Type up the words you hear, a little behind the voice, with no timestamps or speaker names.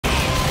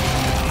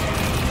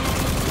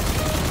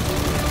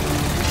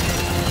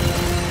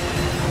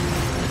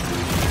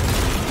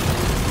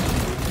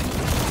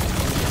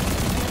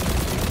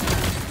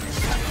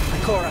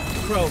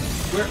probe.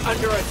 We're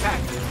under attack.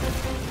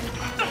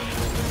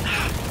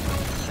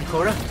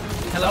 Ikora?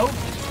 Hello?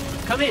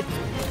 Come in.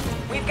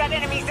 We've got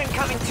enemies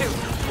incoming too.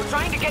 We're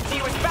trying to get to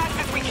you as fast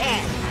as we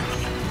can.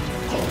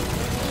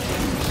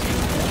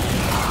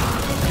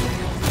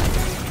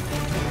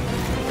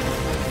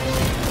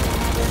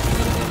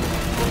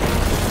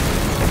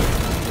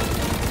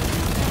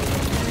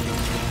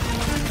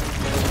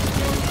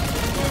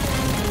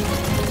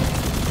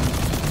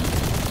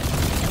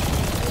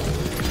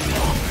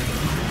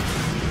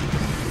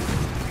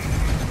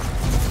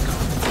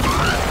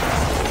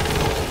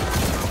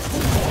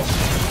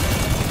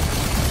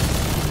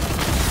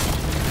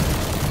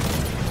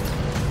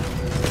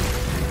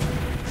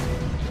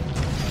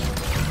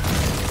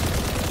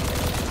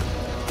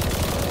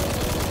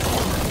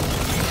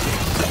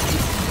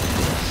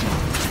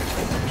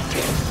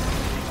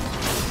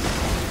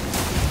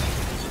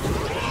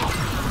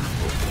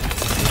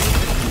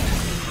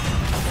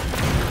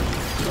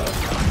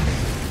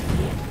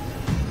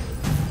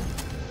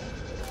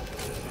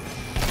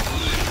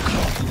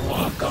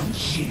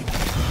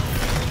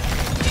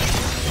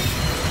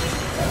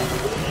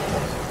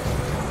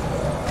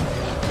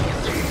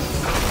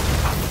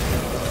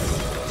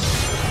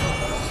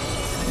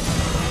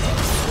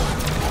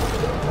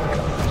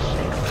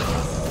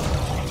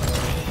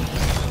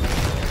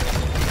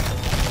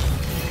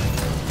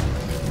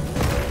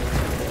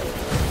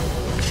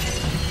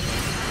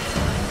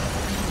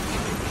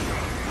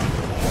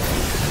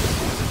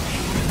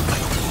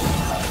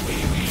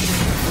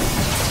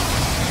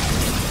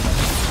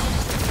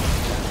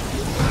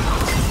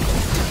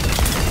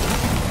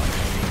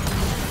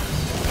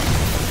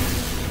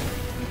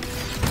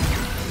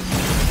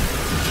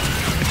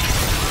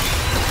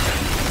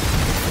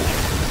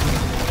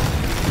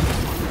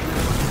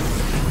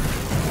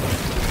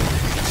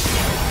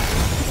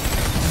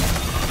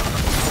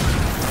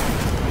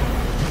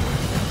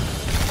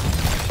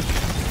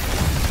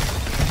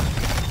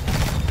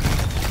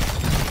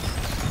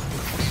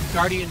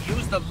 Guardian,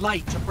 use the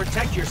light to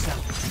protect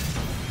yourself.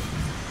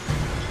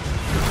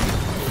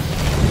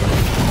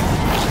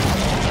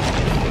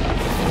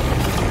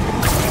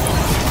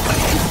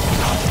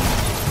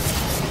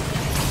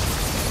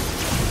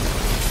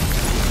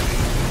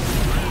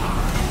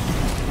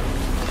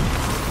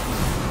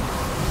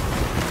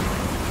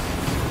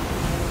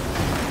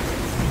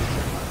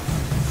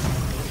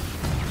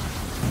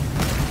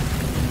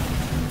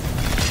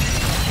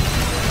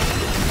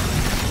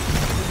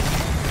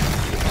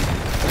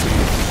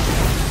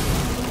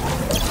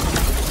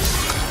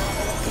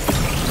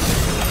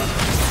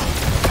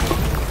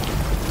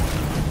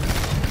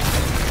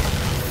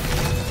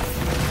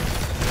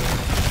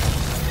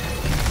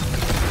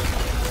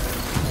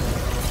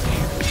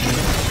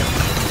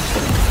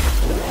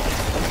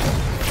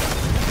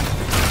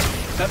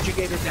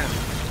 Subjugator down.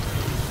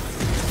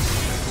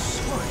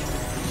 Sword.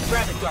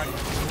 Grab it, Guardian.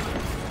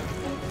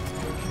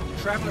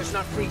 Traveler's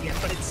not free yet,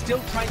 but it's still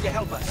trying to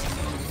help us.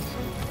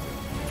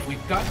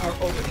 We've got our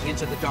opening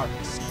into the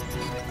darkness.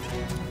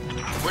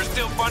 We're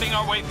still fighting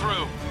our way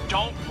through.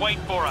 Don't wait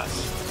for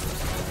us.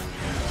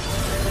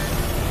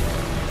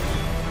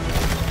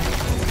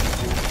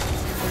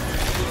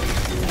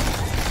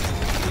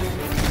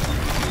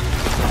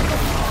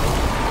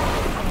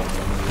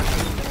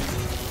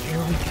 Here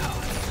we go.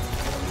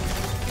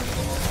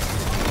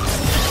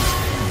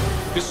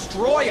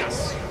 Destroy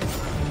us!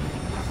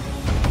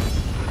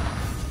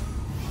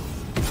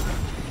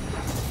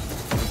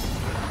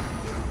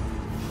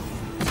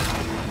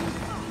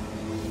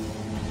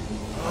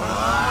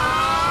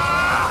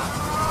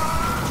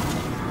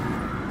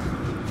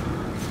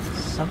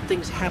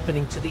 Something's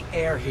happening to the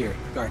air here,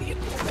 Guardian.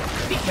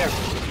 Be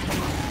careful.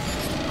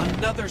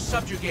 Another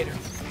subjugator.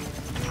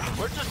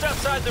 We're just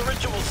outside the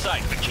ritual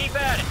site, but keep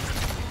at it.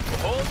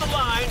 We'll hold the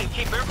line and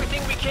keep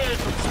everything we can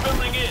from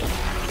spilling in.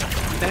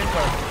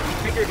 Vanguard,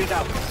 we figured it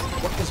out.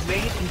 What was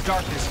made in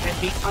darkness can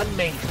be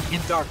unmade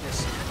in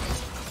darkness.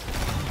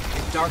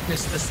 In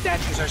darkness, the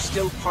statues are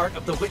still part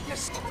of the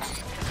witness.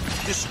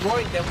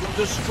 Destroying them will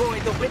destroy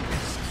the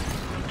witness.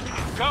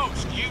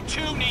 Ghost, you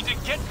two need to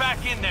get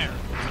back in there.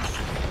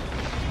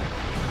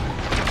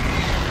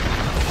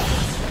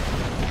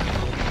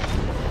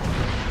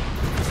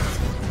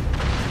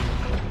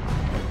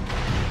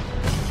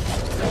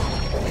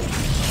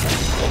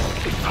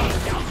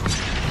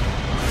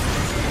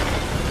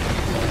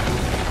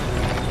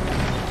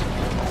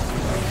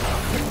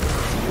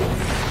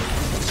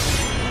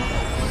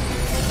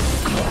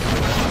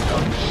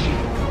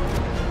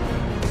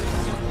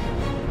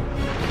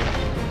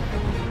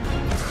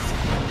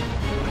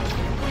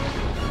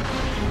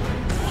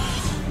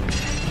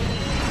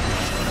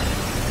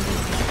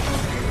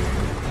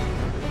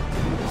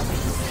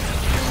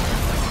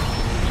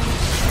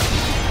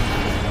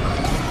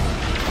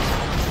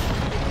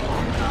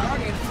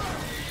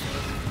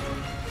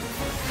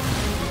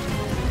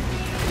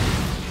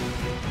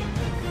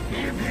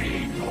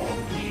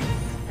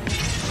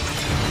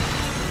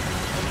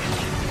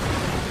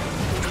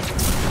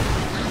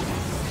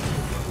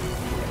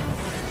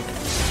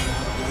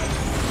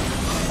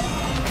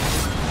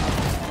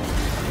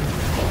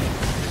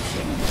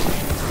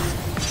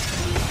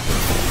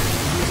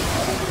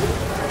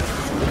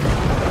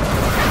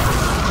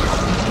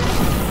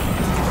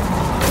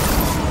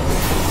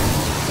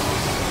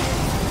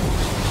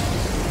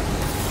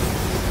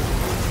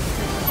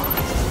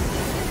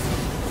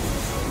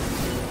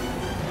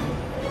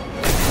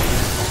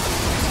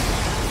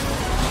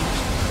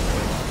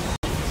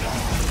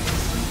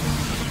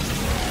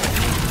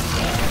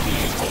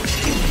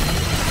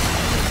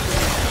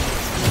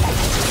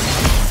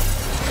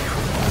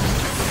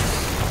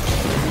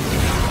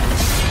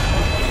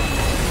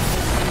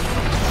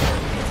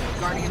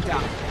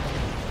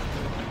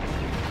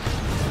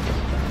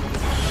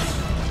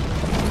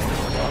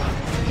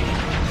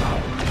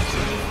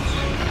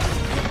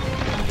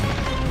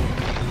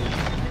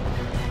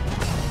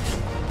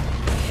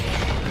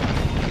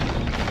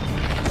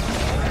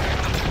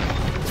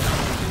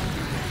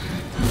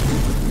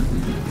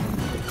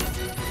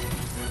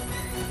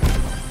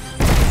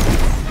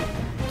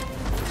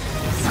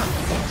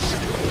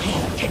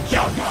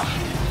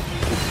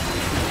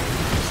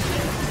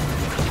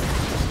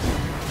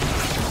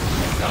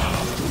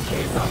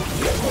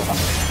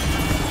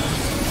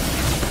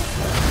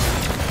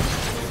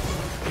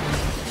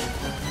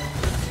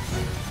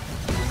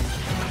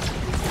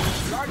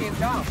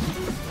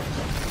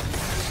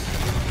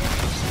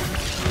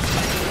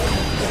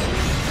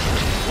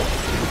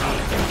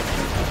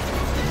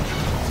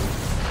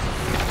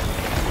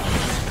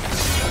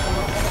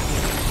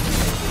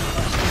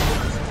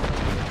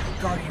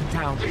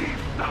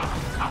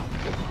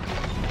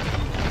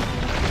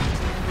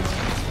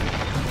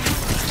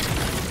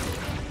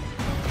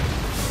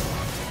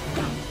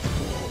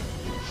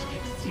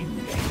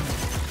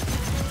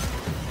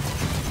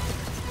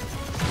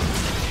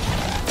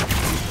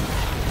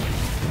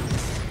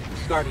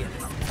 Guardian.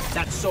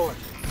 That sword.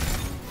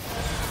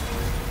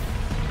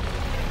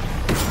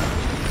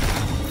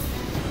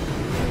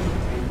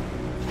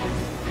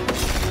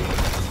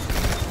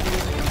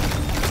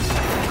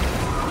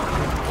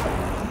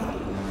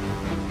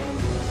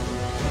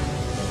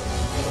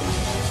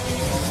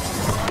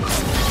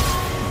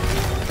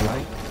 The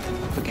light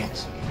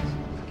forgets.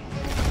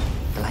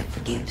 The light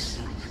forgives.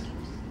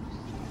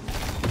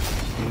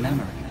 In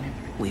memory,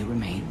 we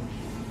remain.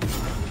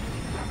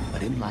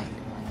 But in light,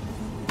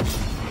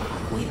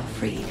 we are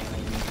freed.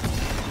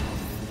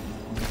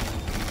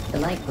 The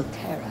light will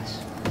tear us.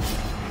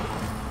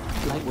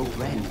 The light will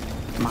rend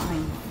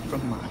mind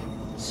from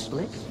mind,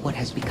 split what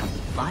has become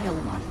vile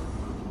one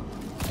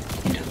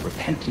into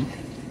repentant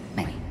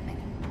many.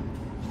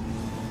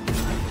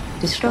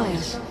 Destroy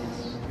us.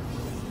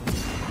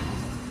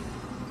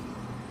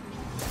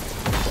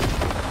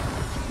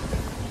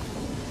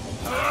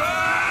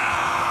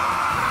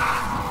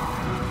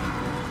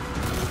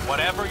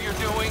 Whatever you're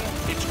doing,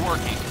 it's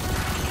working.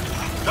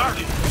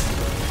 Guardian,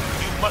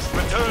 you must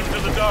return to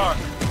the dark.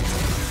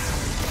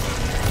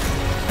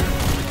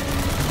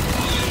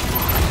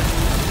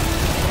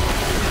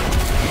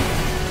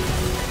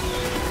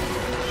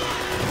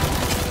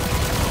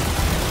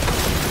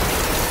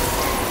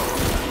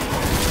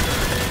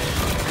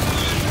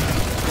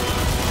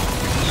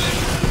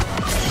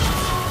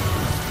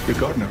 Your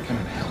gardener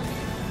cannot help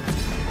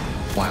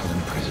while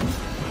in prison.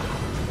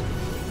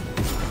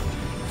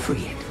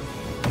 Free it.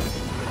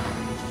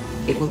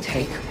 It will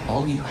take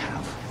all you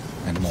have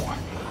And more.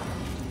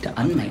 to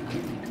unmake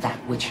that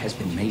which has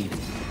been made.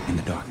 In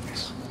the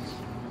darkness.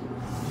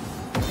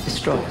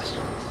 Destroy us.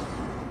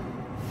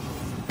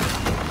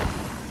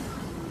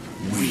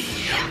 We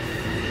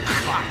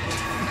fight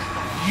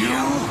you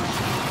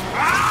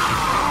out!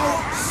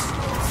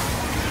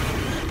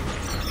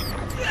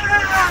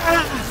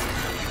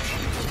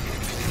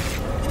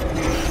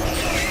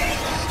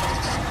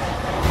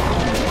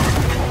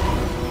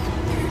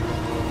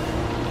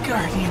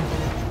 Guardian.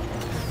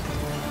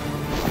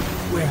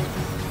 Where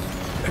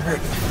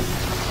hurt?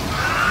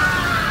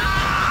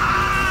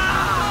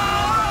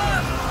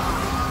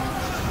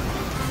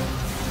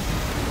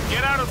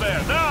 Get out of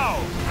there, now!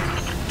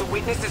 The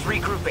witness is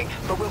regrouping,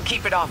 but we'll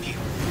keep it off you.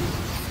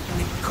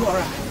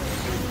 Cora.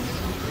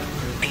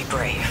 Be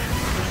brave.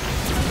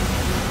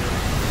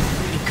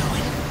 Keep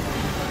going.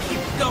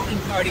 Keep going,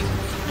 Guardian.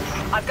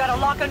 I've got a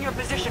lock on your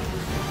position.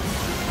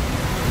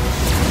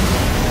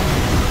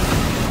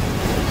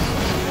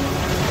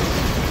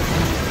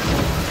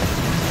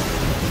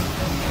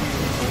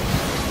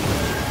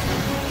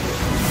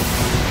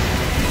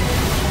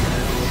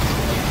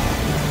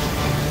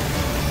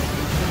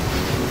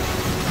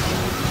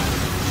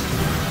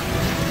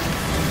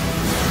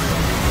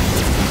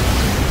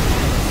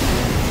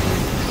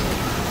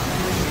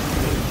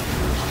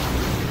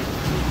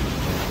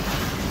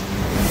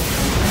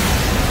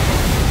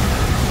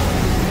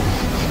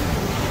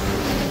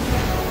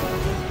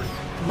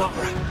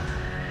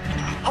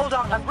 Hold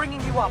on, I'm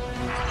bringing you up.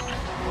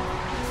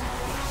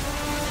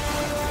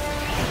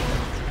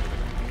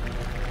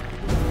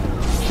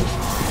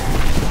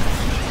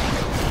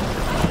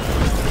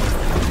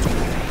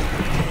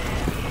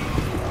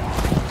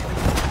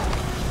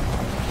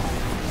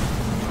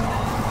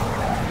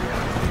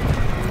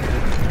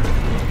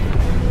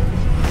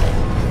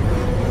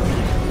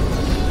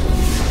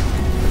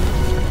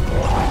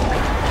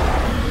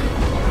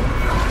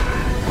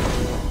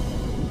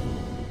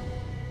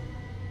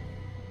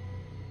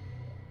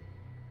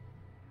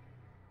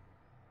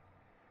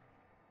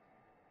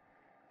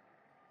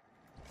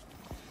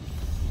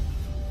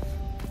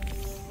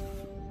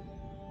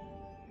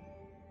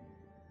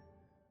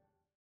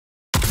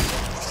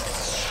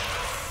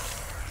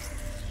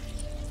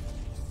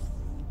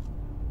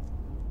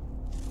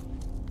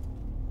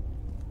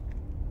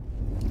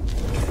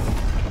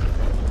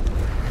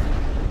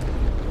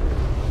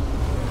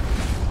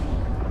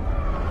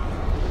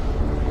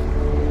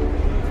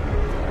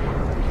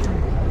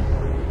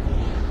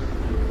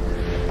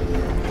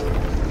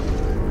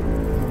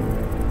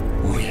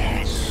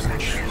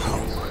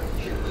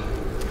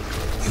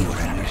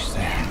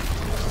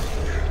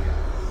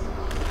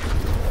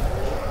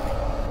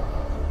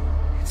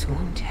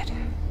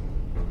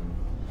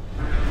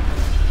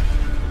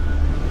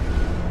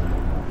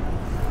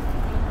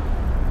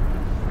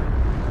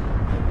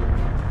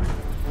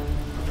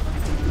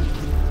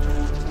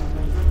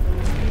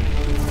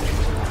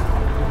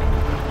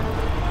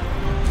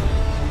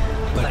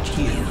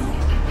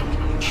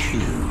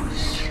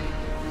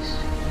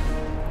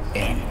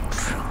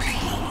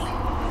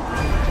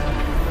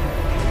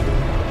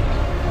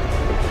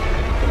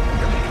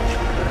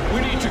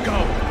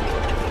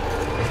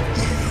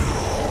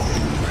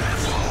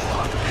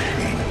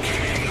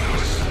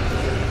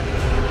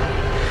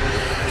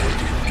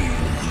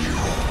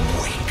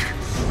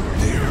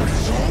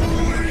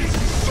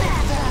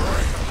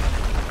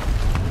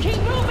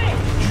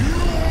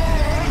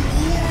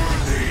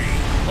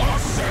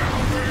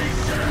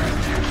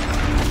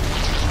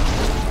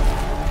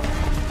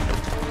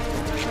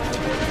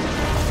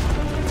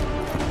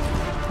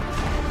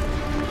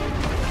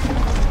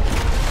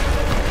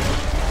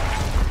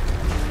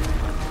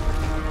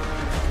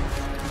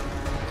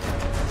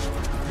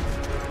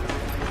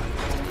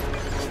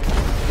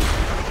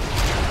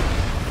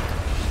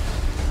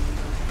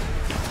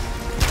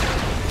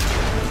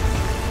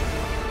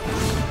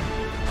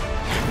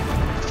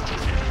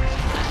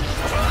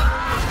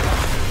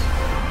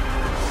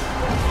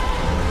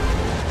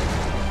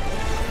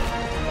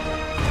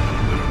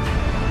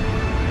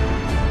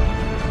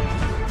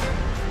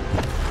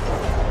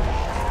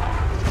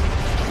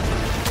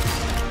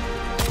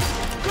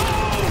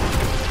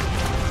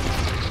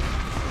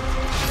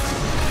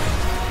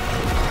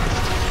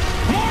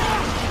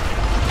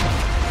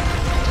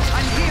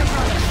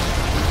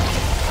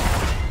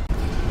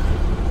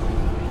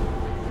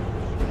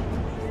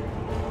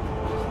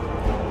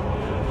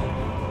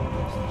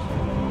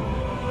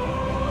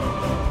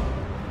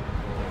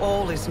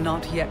 all is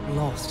not yet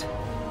lost.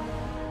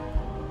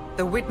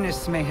 The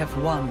Witness may have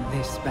won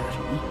this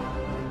battle,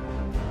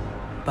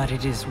 but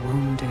it is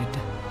wounded.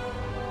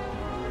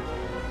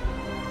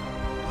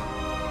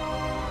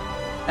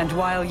 And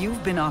while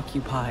you've been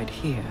occupied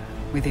here,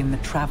 within the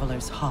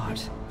Traveler's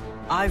heart,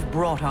 I've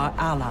brought our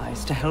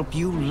allies to help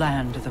you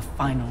land the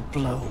final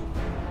blow.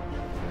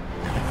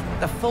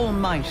 The full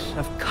might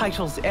of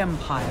Keitel's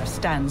empire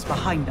stands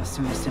behind us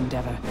in this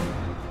endeavor.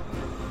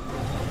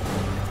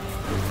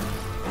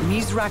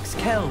 Mizrax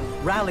Kel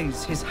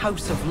rallies his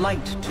House of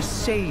Light to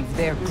save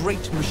their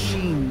great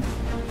machine.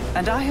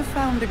 And I have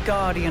found a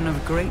guardian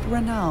of great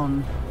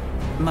renown,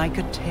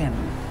 Micah 10,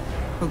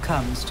 who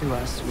comes to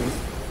us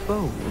with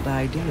bold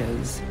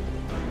ideas.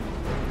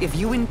 If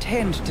you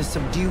intend to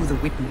subdue the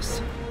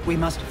Witness, we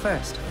must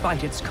first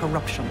fight its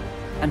corruption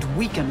and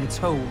weaken its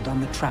hold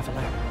on the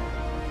Traveler.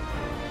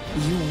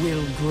 You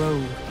will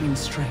grow in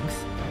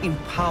strength, in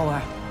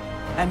power,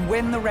 and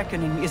when the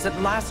reckoning is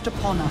at last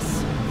upon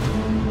us,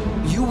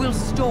 you will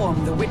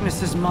storm the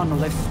Witness's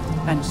monolith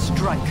and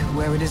strike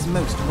where it is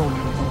most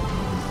vulnerable.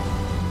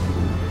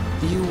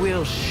 You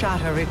will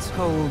shatter its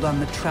hold on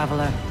the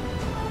Traveler,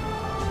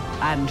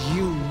 and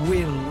you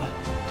will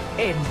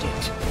end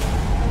it.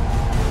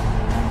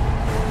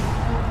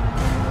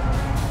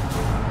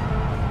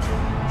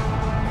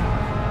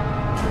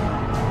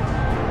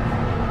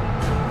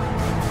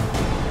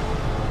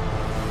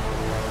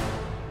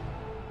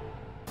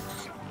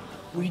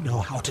 We know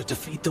how to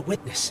defeat the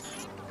Witness.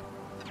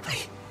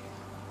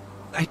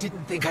 I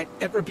didn't think I'd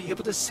ever be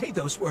able to say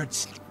those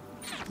words.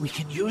 We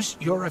can use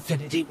your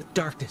affinity with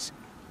darkness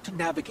to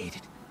navigate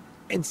it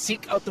and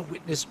seek out the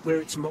Witness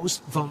where it's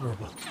most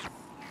vulnerable.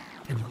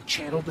 And we'll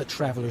channel the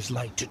Traveler's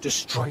light to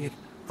destroy it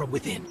from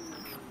within.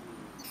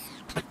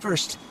 But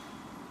first,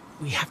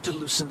 we have to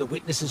loosen the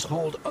Witness's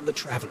hold on the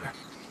Traveler.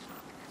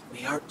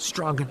 We aren't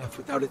strong enough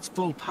without its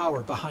full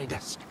power behind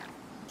us.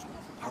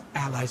 Our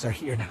allies are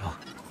here now.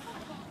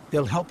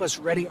 They'll help us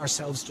ready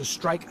ourselves to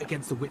strike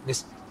against the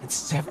Witness and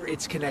sever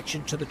its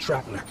connection to the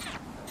Traveler.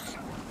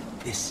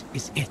 This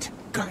is it,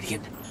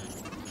 Guardian.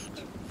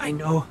 I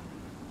know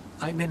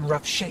I'm in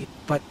rough shape,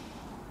 but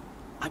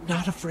I'm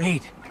not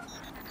afraid.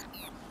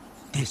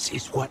 This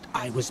is what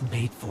I was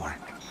made for.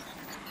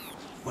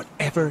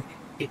 Whatever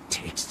it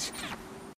takes.